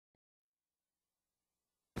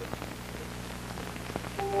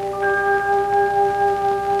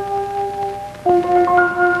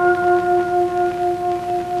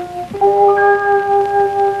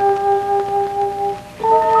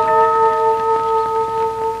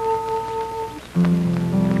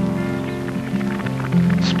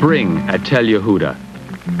Spring at Tel Yehuda.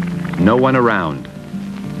 No one around.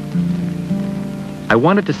 I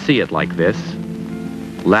wanted to see it like this.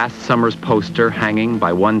 Last summer's poster hanging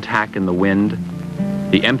by one tack in the wind.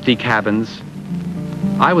 The empty cabins.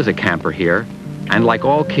 I was a camper here, and like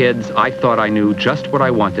all kids, I thought I knew just what I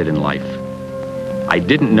wanted in life. I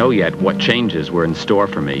didn't know yet what changes were in store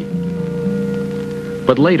for me.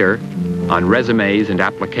 But later, on resumes and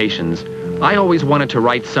applications, I always wanted to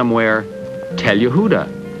write somewhere, Tel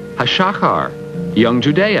Yehuda, Hashachar, Young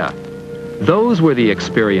Judaea. Those were the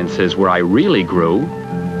experiences where I really grew.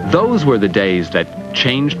 Those were the days that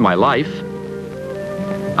changed my life.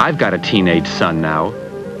 I've got a teenage son now,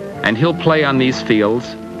 and he'll play on these fields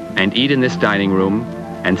and eat in this dining room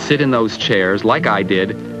and sit in those chairs like I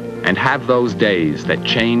did and have those days that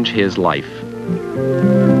change his life.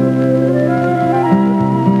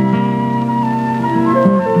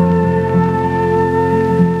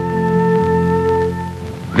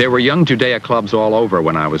 There were young Judaea clubs all over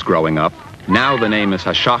when I was growing up. Now the name is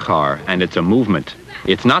Hashachar, and it's a movement.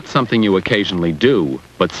 It's not something you occasionally do,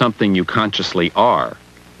 but something you consciously are.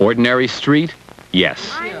 Ordinary street?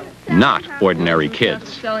 Yes. Not ordinary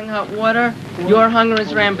kids. Selling hot water. Your hunger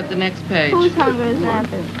is rampant, the next page. Whose hunger is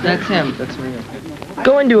rampant? That's him. That's me.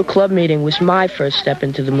 Going to a club meeting was my first step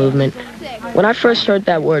into the movement. When I first heard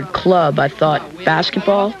that word club, I thought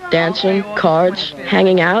basketball, dancing, cards,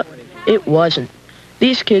 hanging out. It wasn't.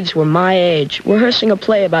 These kids were my age, rehearsing a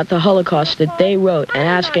play about the Holocaust that they wrote and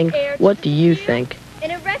asking, what do you think? In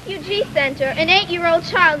a refugee center, an 8-year-old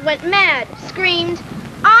child went mad, screamed,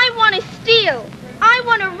 I want to steal, I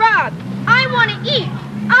want to rob, I want to eat,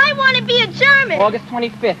 I want to be a German. August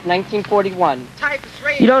 25th, 1941.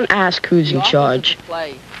 You don't ask who's in charge.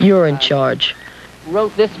 You're in charge.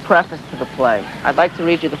 Wrote this preface to the play. I'd like to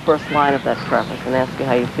read you the first line of that preface and ask you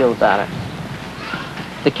how you feel about it.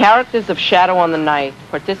 The characters of Shadow on the Night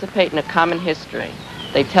participate in a common history.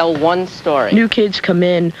 They tell one story. New kids come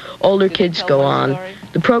in, older kids go on.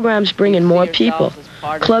 The programs bring in more people.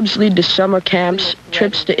 Clubs lead to summer camps,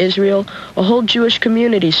 trips to Israel, a whole Jewish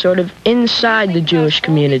community sort of inside the Jewish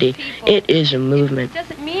community. It is a movement. It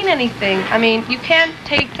doesn't mean anything. I mean, you can't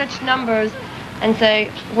take such numbers and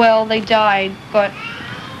say, well, they died, but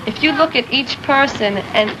if you look at each person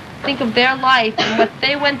and think of their life and what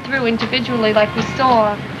they went through individually, like we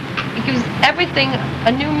saw, it gives everything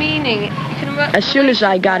a new meaning. As soon as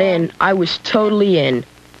I got in, I was totally in.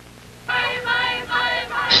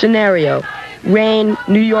 Scenario: rain,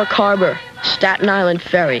 New York Harbor, Staten Island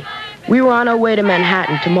Ferry. We were on our way to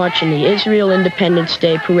Manhattan to march in the Israel Independence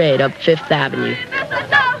Day Parade up Fifth Avenue.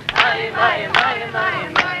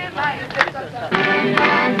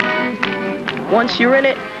 Once you're in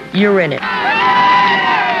it, you're in it.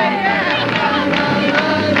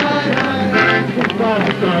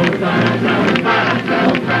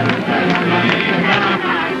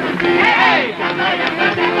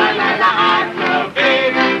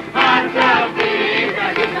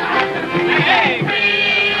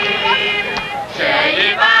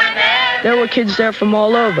 There were kids there from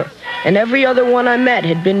all over, and every other one I met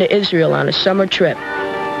had been to Israel on a summer trip.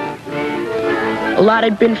 A lot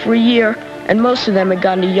had been for a year, and most of them had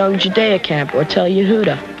gone to Young Judaea Camp or Tel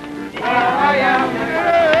Yehuda.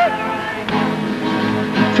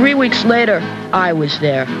 3 weeks later, I was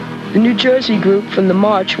there. The New Jersey group from the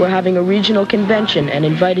march were having a regional convention and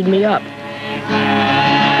invited me up.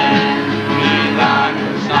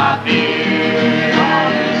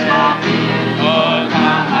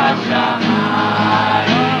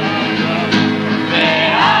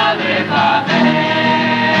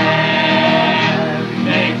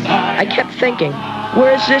 I kept thinking,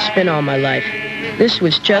 where has this been all my life? This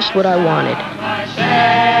was just what I wanted.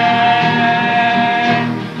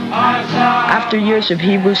 After years of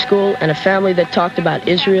Hebrew school and a family that talked about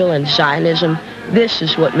Israel and Zionism, this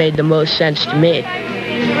is what made the most sense to me.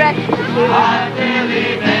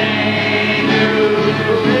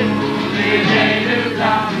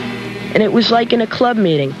 And it was like in a club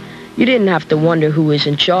meeting. You didn't have to wonder who was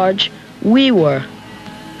in charge. We were.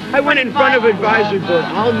 I went in front of an advisory board.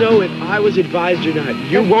 I'll know if I was advised or not.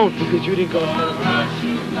 You won't because you didn't go in front of us.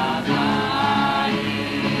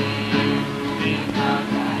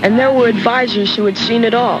 And there were advisors who had seen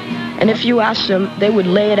it all. And if you asked them, they would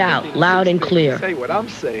lay it out loud and clear. Say what I'm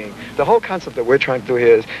saying. The whole concept that we're trying to do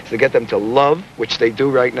here is to get them to love, which they do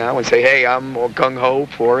right now, and say, hey, I'm all gung-ho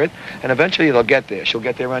for it. And eventually they'll get there. She'll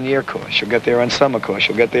get there on year course. She'll get there on summer course.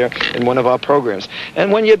 She'll get there in one of our programs.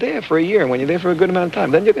 And when you're there for a year, and when you're there for a good amount of time,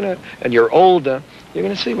 then you're going to, and you're older, you're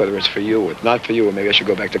going to see whether it's for you or not for you, or maybe I should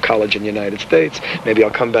go back to college in the United States. Maybe I'll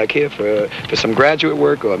come back here for some graduate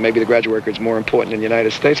work, or maybe the graduate work is more important in the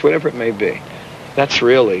United States, whatever it may be. That's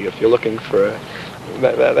really, if you're looking for,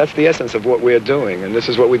 that's the essence of what we're doing, and this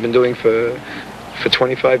is what we've been doing for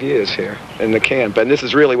 25 years here in the camp, and this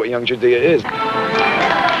is really what Young Judea is.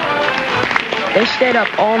 They stayed up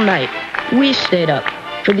all night. We stayed up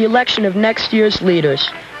for the election of next year's leaders.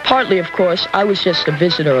 Partly, of course, I was just a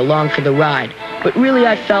visitor along for the ride, but really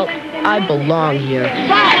I felt I belong here.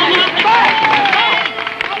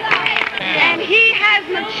 And he has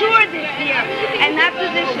matured this year in that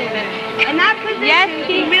position. And that position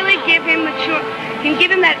can really give him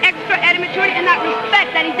that extra added maturity and that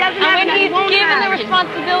respect that he doesn't have. And when he's given the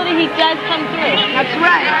responsibility, he does come through. That's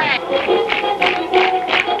right.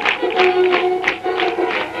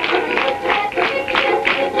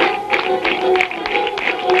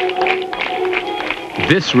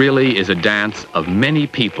 This really is a dance of many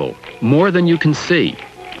people, more than you can see.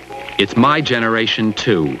 It's my generation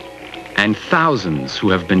too, and thousands who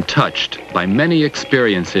have been touched by many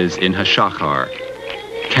experiences in Hashachar.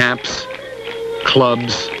 Camps,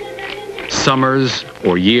 clubs, summers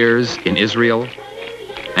or years in Israel,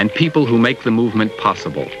 and people who make the movement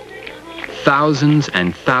possible. Thousands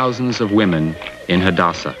and thousands of women in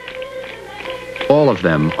Hadassah. All of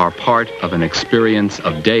them are part of an experience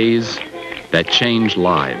of days that change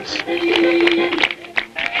lives.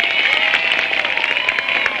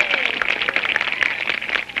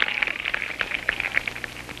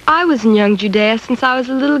 I was in Young Judea since I was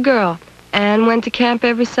a little girl, and went to camp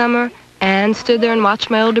every summer, and stood there and watched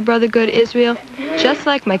my older brother go to Israel, just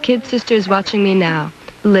like my kid sister is watching me now.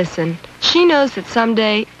 Listen, she knows that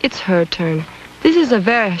someday it's her turn. This is a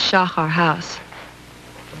very Shachar house.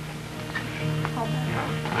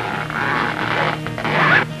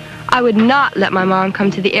 I would not let my mom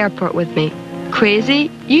come to the airport with me. Crazy?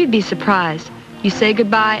 You'd be surprised. You say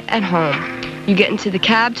goodbye at home. You get into the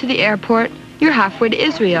cab to the airport, you're halfway to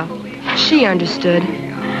Israel. She understood.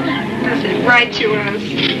 Write to us.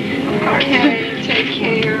 Okay, take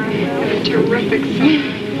care. Have a terrific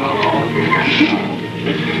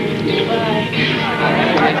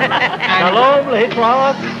Shalom,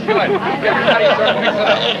 להתראות.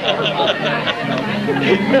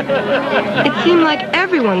 It seemed like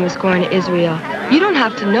everyone was going to Israel. You don't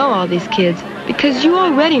have to know all these kids, because you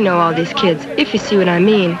already know all these kids, if you see what I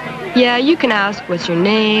mean. Yeah, you can ask what's your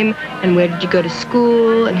name, and where did you go to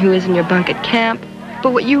school, and who is in your bunk at camp.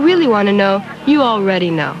 But what you really want to know, you already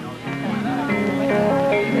know.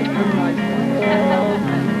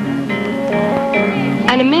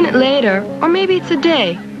 And a minute later, or maybe it's a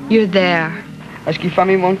day, you're there. השקיפה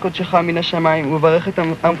ממעון קודשך מן השמיים, וברך את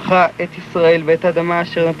עמך, את ישראל ואת האדמה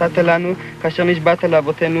אשר נתת לנו, כאשר נשבעת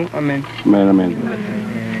לאבותינו, אמן. אמן, אמן.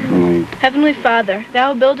 Heavenly Father,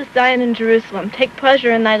 thou buildest Zion in Jerusalem, take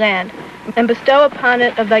pleasure in thy land, and bestow upon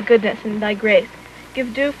it of thy goodness and thy grace.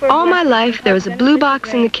 Give due for all my life there was a blue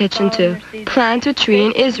box in the kitchen to plant a tree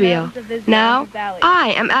in Israel. Now,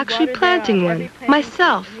 I am actually planting one,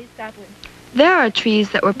 myself. There are trees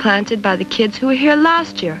that were planted by the kids who were here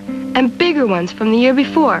last year, and bigger ones from the year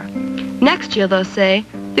before. Next year, they'll say,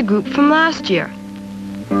 the group from last year.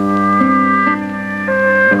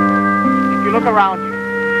 If you look around you,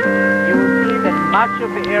 you will see that much of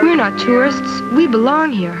the area... We're not tourists. We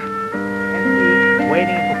belong here. ...empty,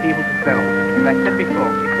 waiting for people to settle. As I said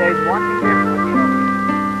before, if there is one thing different,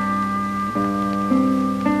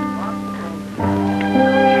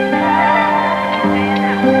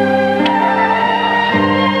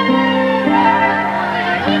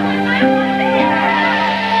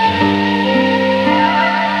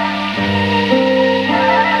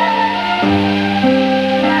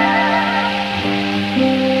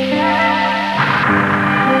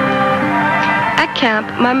 Camp,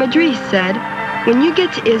 my Madri said, when you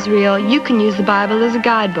get to Israel, you can use the Bible as a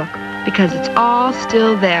guidebook, because it's all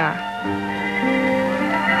still there.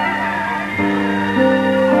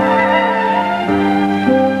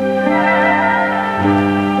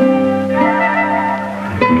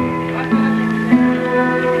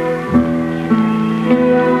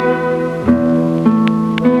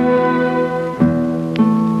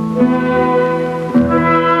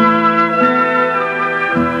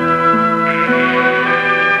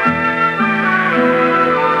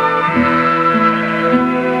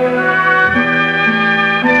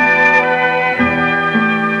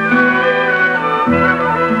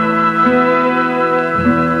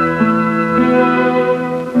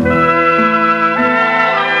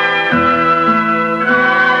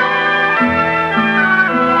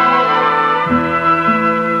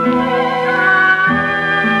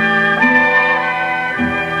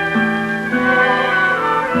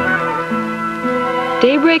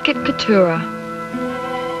 Daybreak at Keturah.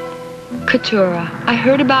 Keturah. I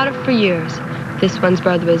heard about it for years. This one's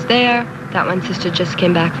brother was there, That one sister just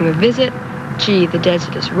came back from a visit. Gee, the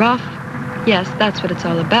desert is rough. Yes, that's what it's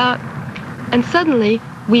all about. And suddenly,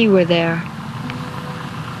 we were there.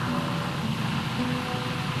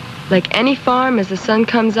 Like any farm as the sun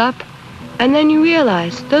comes up, and then you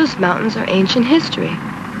realize those mountains are ancient history.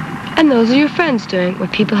 And those are your friends doing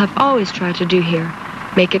what people have always tried to do here,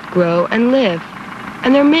 make it grow and live.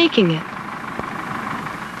 And they're making it.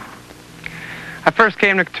 I first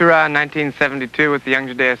came to Keturah in 1972 with the Young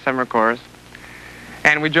Judaea Summer Course,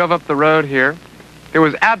 and we drove up the road here. There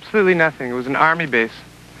was absolutely nothing. It was an army base.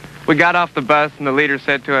 We got off the bus, and the leader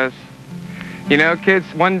said to us, "You know, kids,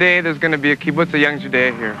 one day there's going to be a kibbutz of Young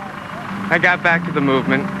Judaea here." I got back to the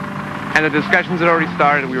movement, and the discussions had already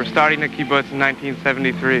started. We were starting a kibbutz in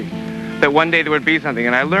 1973, that one day there would be something,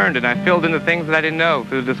 and I learned, and I filled in the things that I didn't know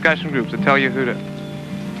through the discussion groups at Tel Yehuda.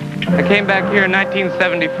 I came back here in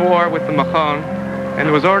 1974 with the Machon, and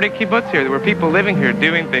there was already kibbutz here. There were people living here,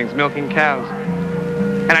 doing things, milking cows.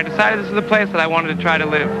 And I decided this is the place that I wanted to try to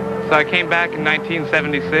live. So I came back in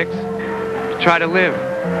 1976 to try to live.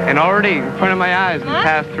 And already in front of my eyes in the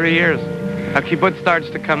past 3 years, a kibbutz starts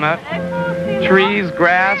to come up. Trees,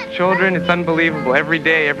 grass, children, it's unbelievable. Every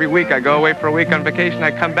day, every week, I go away for a week on vacation,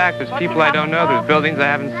 I come back, there's people I don't know, there's buildings I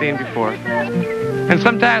haven't seen before. And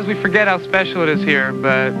sometimes we forget how special it is here,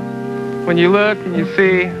 but when you look and you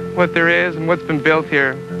see what there is and what's been built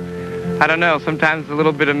here, I don't know, sometimes it's a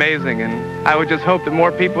little bit amazing, and I would just hope that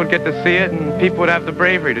more people would get to see it and people would have the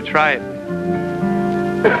bravery to try it.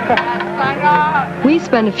 We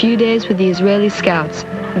spent a few days with the Israeli scouts.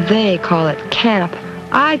 They call it camp.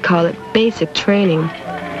 I call it basic training.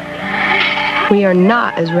 We are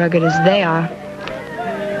not as rugged as they are.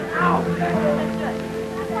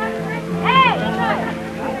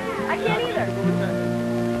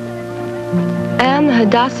 And the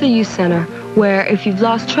Hadassah Youth Center, where if you've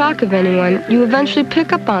lost track of anyone, you eventually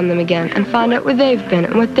pick up on them again and find out where they've been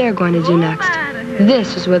and what they're going to do next.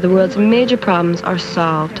 This is where the world's major problems are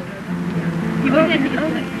solved.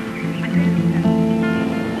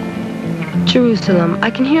 Jerusalem. I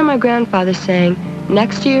can hear my grandfather saying,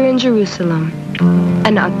 "Next year in Jerusalem."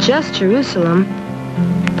 And not just Jerusalem,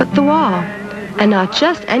 but the wall. And not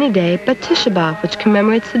just any day, but Tisha B'Av, which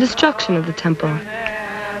commemorates the destruction of the temple.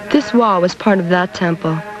 This wall was part of that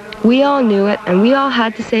temple. We all knew it, and we all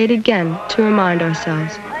had to say it again to remind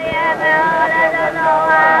ourselves.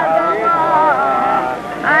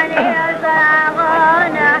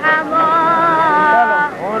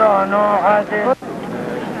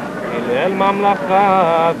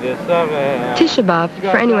 Tisha B'Av,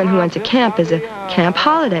 for anyone who went to camp, is a camp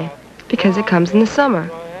holiday, because it comes in the summer.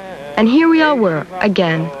 And here we all were,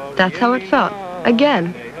 again. That's how it felt,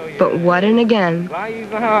 again. But what an again.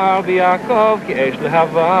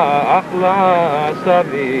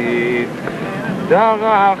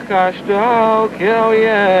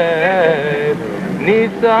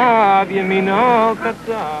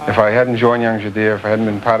 If I hadn't joined Young Judaea, if I hadn't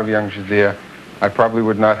been part of Young Judaea, I probably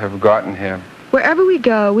would not have gotten here. Wherever we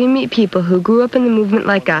go, we meet people who grew up in the movement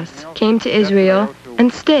like us, came to Israel,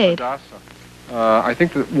 and stayed. I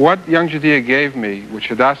think that what Young Judaea gave me, which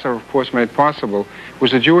Hadassah, of course, made possible,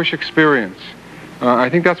 was a Jewish experience. I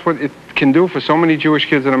think that's what it can do for so many Jewish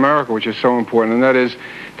kids in America, which is so important, and that is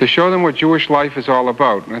to show them what Jewish life is all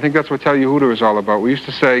about. And I think that's what Tel Yehuda is all about. We used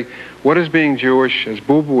to say, what is being Jewish? As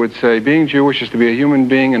Buba would say, being Jewish is to be a human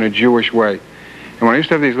being in a Jewish way. And when I used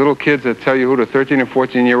to have these little kids at Tel Yehuda, 13 and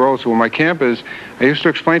 14-year-olds, who were my campers, I used to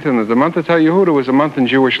explain to them that the month of Tel Yehuda was a month in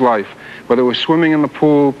Jewish life, whether it was swimming in the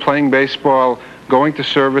pool, playing baseball, going to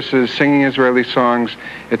services, singing Israeli songs,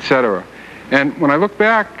 etc. And when I look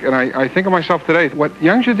back and I think of myself today, what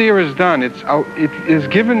Young Judaea has done, it has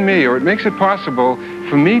given me, or it makes it possible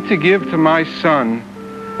for me to give to my son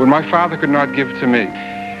what my father could not give to me.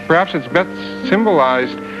 Perhaps it's best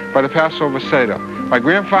symbolized by the Passover Seder. My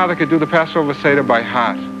grandfather could do the Passover Seder by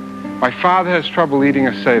heart. My father has trouble eating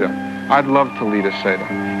a Seder. I'd love to lead a Seder.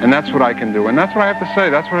 And that's what I can do. And that's what I have to say.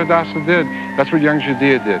 That's what Hadassah did. That's what Young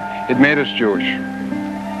Judaea did. It made us Jewish.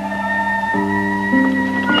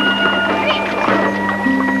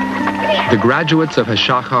 The graduates of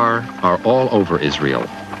Hashachar are all over Israel.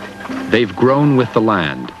 They've grown with the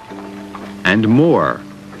land. And more,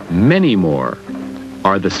 many more,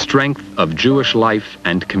 are the strength of Jewish life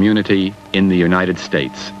and community in the United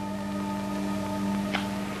States.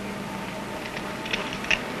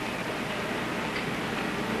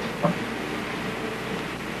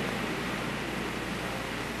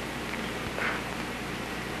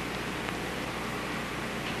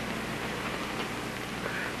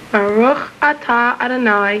 Baruch atah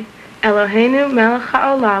Adonai, Eloheinu melech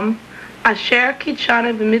haolam, Asher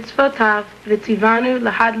kitshanu b'mitzvotav v'tzivanu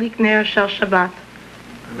lahadlik ner shel Shabbat.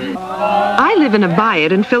 I live in a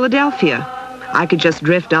bayit in Philadelphia. I could just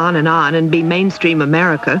drift on and be mainstream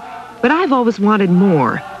America, but I've always wanted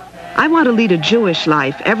more. I want to lead a Jewish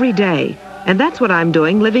life every day, and that's what I'm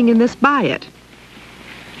doing living in this bayit.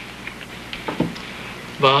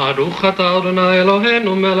 Baruch atah Adonai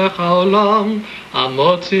Eloheinu melech haolam,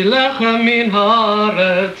 hamotzi lechem min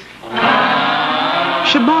haaretz.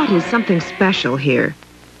 Shabbat is something special here.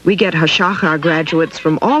 We get Hashachar graduates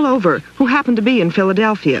from all over who happen to be in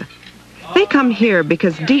Philadelphia. They come here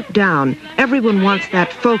because deep down, everyone wants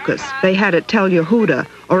that focus they had at Tel Yehuda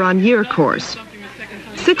or on year course.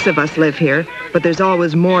 6 of us live here, but there's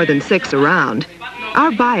always more than 6 around.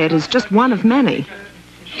 Our bayit is just one of many.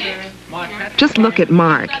 Just look at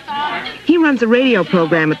Mark. He runs a radio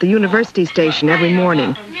program at the university station every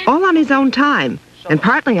morning, all on his own time, and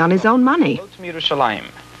partly on his own money. Yerushalayim,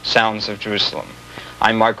 Sounds of Jerusalem.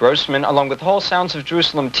 I'm Mark Grossman, along with the whole Sounds of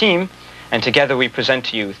Jerusalem team, and together we present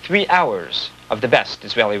to you 3 hours of the best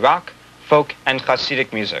Israeli rock, folk, and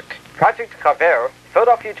Hasidic music. Project Chaver,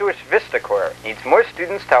 Philadelphia Jewish Vista Corps, needs more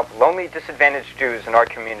students to help lonely, disadvantaged Jews in our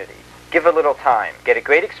community. Give a little time, get a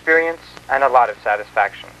great experience, and a lot of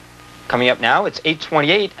satisfaction. Coming up now, it's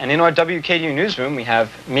 8:28, and in our WKDU newsroom, we have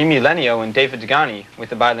Mimi Lenio and David Degani with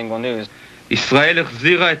the bilingual news. ישראל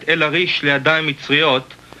החזירה את אל עריש לידיים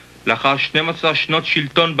מצריות לאחר 12 שנות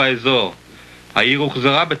שלטון באזור. העיר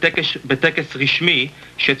הוחזרה בטקס רשמי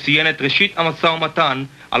שציין את ראשית המשא ומתן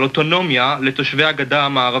על אוטונומיה לתושבי הגדה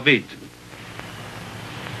המערבית.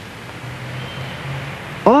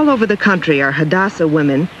 All over the country are Hadassah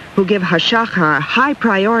women who give Hashachar high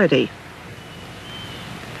priority.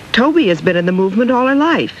 Toby has been in the movement all her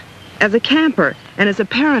life, as a camper and as a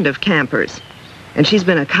parent of campers. And she's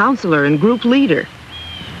been a counselor and group leader.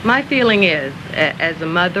 My feeling is, as a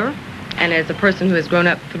mother and as a person who has grown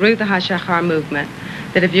up through the Hashachar movement,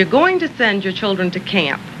 that if you're going to send your children to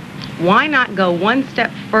camp, why not go one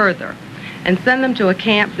step further and send them to a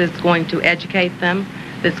camp that's going to educate them,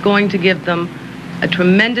 that's going to give them a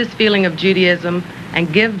tremendous feeling of Judaism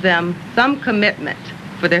and give them some commitment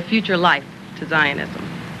for their future life to Zionism.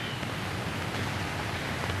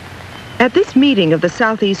 At this meeting of the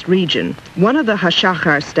Southeast region, one of the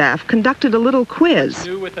Hashachar staff conducted a little quiz.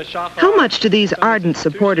 How much do these ardent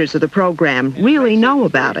supporters of the program really know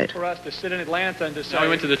about it? For us to sit in Atlanta and decide. We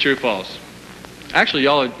went to the true false. Actually,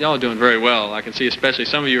 y'all are doing very well. I can see, especially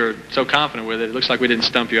some of you are so confident with it. It looks like we didn't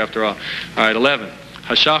stump you after all. All right, 11.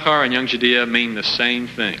 Hashachar and Young Judaea mean the same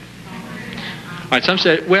thing. All right, some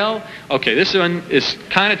said, well, okay, this one is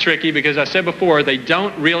kind of tricky because I said before, they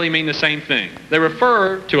don't really mean the same thing. They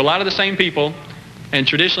refer to a lot of the same people, and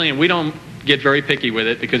traditionally, and we don't get very picky with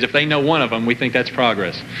it because if they know one of them, we think that's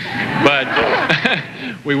progress. But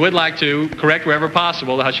we would like to correct wherever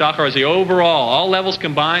possible. The Hashachar is the overall, all levels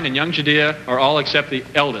combined, and Young Judaea are all except the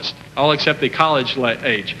eldest, all except the college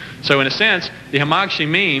age. So in a sense, the Hamag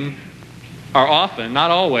Shemim are often,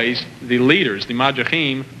 not always, the leaders, the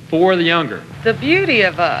Madrachim, for the younger. The beauty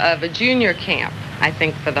of a junior camp, I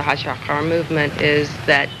think, for the Hashachar movement is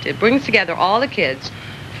that it brings together all the kids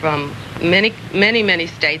from many, many, many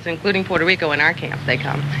states, including Puerto Rico. In our camp they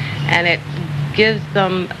come. And it gives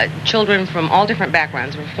them children from all different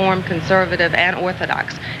backgrounds, Reform, Conservative, and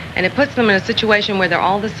Orthodox. And it puts them in a situation where they're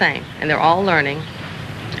all the same, and they're all learning,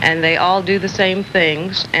 and they all do the same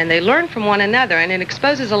things, and they learn from one another, and it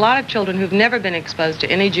exposes a lot of children who've never been exposed to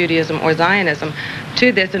any Judaism or Zionism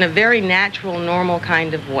to this in a very natural, normal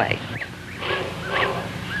kind of way.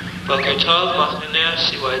 Boker Tov, Machneh,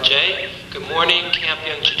 CYJ. Good morning, Camp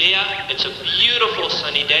Young Judea. It's a beautiful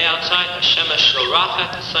sunny day outside. Hashemesh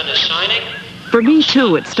Lorachat, the sun is shining. For me,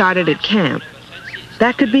 too, it started at camp.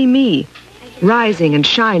 That could be me, rising and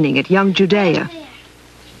shining at Young Judea.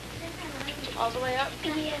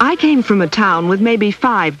 I came from a town with maybe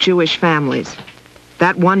 5 Jewish families.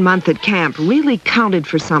 That 1 month at camp really counted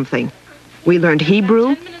for something. We learned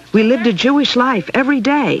Hebrew. We lived a Jewish life every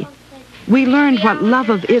day. We learned what love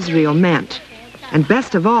of Israel meant. And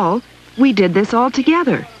best of all, we did this all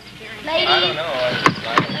together.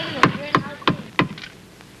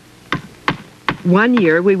 One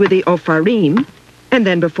year we were the Opharim, and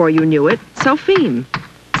then before you knew it, Sophim,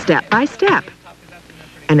 step by step.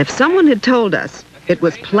 And if someone had told us it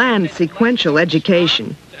was planned sequential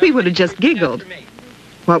education, we would have just giggled.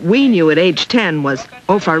 What we knew at age 10 was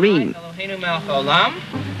Opharim.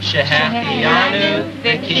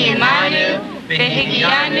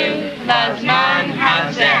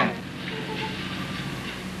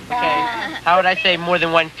 Okay, how would I say more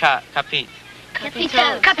than one kapit?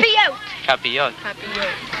 Kapiyot. Kapiyot.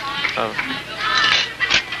 Oh.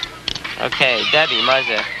 אוקיי, דבי, מה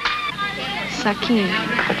זה? סכין.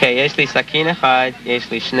 אוקיי, יש לי סכין אחד,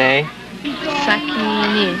 יש לי שני.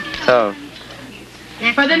 סכינים. טוב.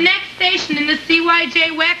 For the next station in the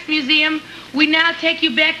CYJ Wax Museum, we now take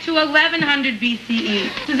you back to 1100 BCE.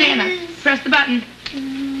 Susanna, press the button.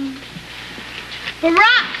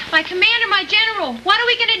 Barak, my commander, my general, what are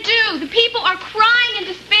we going to do? The people are crying in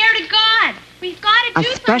despair to God. We've got to do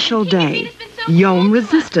A special day, Yom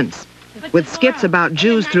Resistance, with skits about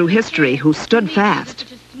Jews through history who stood fast,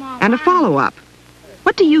 and a follow-up.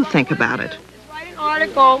 What do you think about it? Write an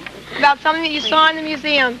article about something that you saw in the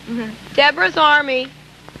museum. Deborah's army,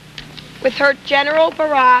 with her general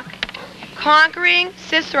Barak, conquering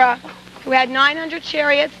Sisera, who had 900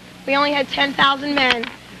 chariots. We only had 10,000 men.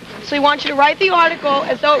 So we want you to write the article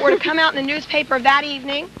as though it were to come out in the newspaper that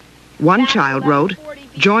evening. One child wrote,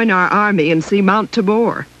 "Join our army and see Mount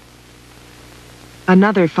Tabor."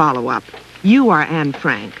 Another follow-up. You are Anne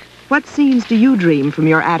Frank. What scenes do you dream from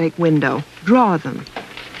your attic window? Draw them.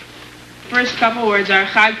 First couple words are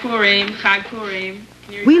Chag Purim, Chag Purim.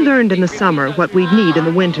 We learned in the summer what we'd need in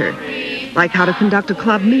the winter, like how to conduct a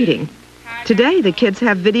club meeting. Today, the kids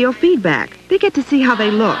have video feedback. They get to see how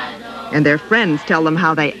they look, and their friends tell them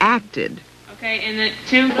how they acted. Okay, and the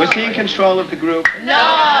two... Was he in control of the group? No!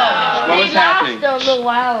 What was happening? A little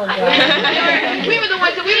while ago. we were the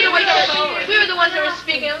ones that were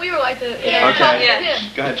speaking, and we were like the... Okay. Yeah.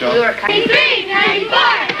 Go ahead, Joe. 93, 94,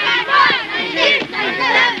 95, 96,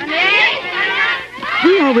 97, 98.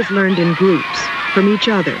 We always learned in groups, from each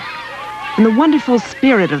other, and the wonderful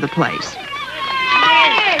spirit of the place.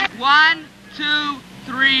 1, 2,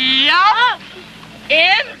 3, up!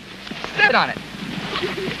 In! Sit on it.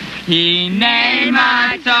 הנה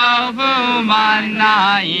מה טוב ומה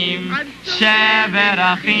נעים, שבר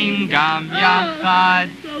אחים גם יחד.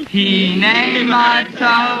 הנה מה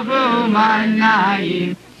טוב ומה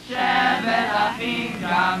נעים, שבר אחים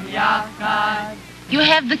גם יחד.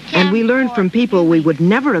 And we learned from people we would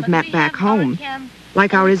never have met back home,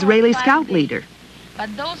 like our Israeli scout leader.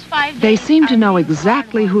 They seemed to know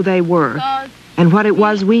exactly who they were and what it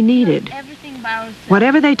was we needed.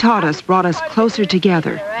 Whatever they taught us brought us closer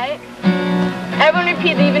together. Everyone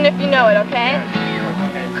repeat it, even if you know it, okay?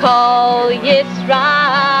 Kol Yisrael,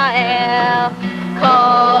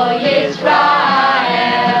 Kol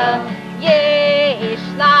Yisrael, Yesh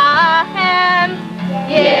Lahem,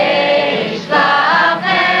 Yesh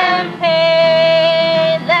Lahem,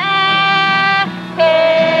 Peleh,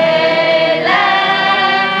 Peleh,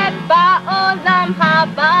 Ba'olam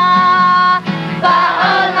Haba,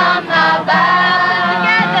 Ba'olam Haba.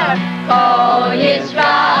 Together, Kol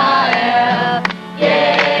Yisrael,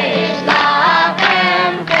 Yesh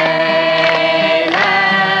Lahem, Peleh,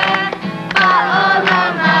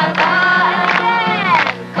 Ba'olam Haba.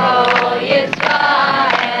 Kol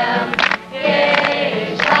Yisrael,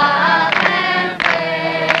 Yesh Lahem,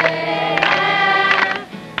 Peleh,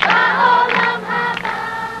 Ba'olam Haba.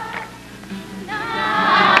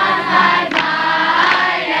 Night by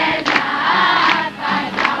night and night by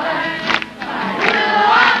hour,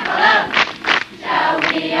 Ruach Hakodesh, shall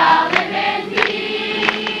we all live in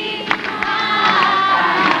peace.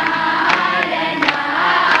 Night and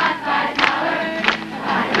night by power,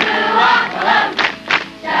 Ruach Hakodesh,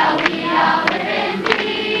 shall we all live in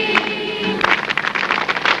peace.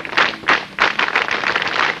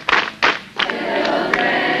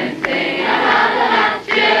 Children sing another,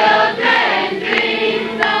 children dream,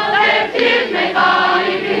 though their tears may fall,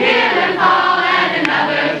 you can hear them call, and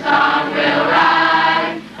another song will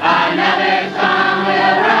rise, another song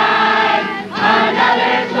will rise,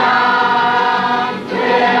 another song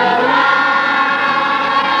will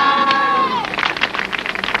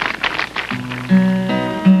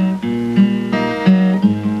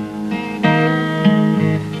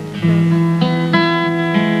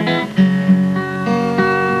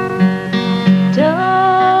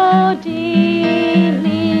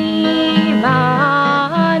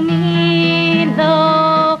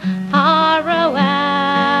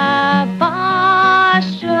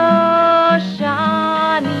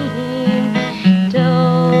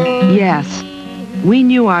Yes, we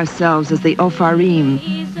knew ourselves as the Opharim,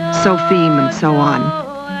 Sophim, and so on,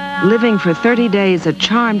 living for 30 days a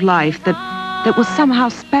charmed life that was somehow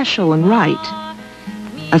special and right.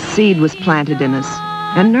 A seed was planted in us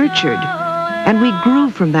and nurtured, and we grew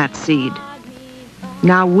from that seed.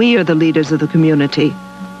 Now we are the leaders of the community,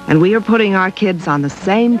 and we are putting our kids on the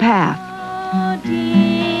same path.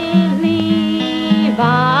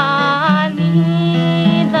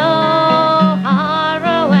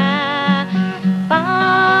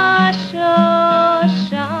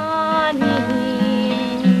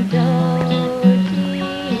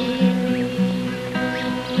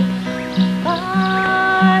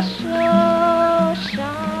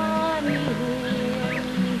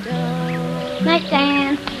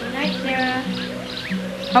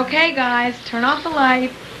 Okay, guys, turn off the light.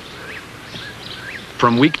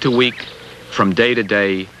 From week to week, from day to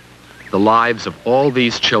day, the lives of all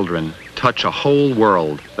these children touch a whole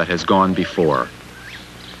world that has gone before.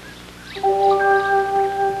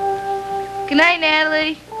 Good night,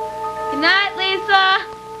 Natalie. Good night, Lisa.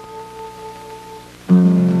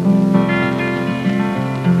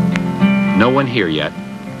 No one here yet.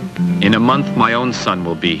 In a month, my own son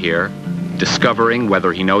will be here, discovering,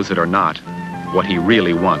 whether he knows it or not, what he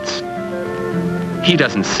really wants. He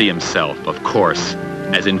doesn't see himself, of course,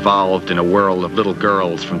 as involved in a world of little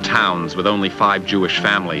girls from towns with only 5 Jewish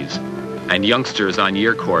families, and youngsters on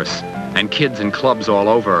year course, and kids in clubs all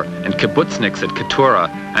over, and kibbutzniks at Keturah,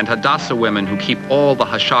 and Hadassah women who keep all the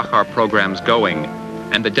Hashachar programs going,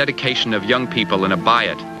 and the dedication of young people in a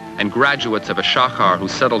bayit, and graduates of a Shachar who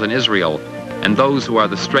settled in Israel, and those who are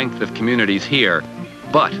the strength of communities here.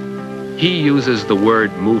 But he uses the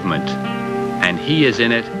word movement, and he is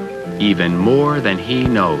in it even more than he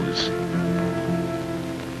knows.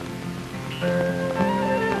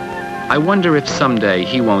 I wonder if someday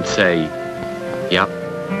he won't say, "Yep,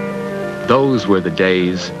 those were the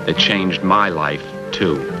days that changed my life,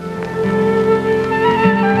 too."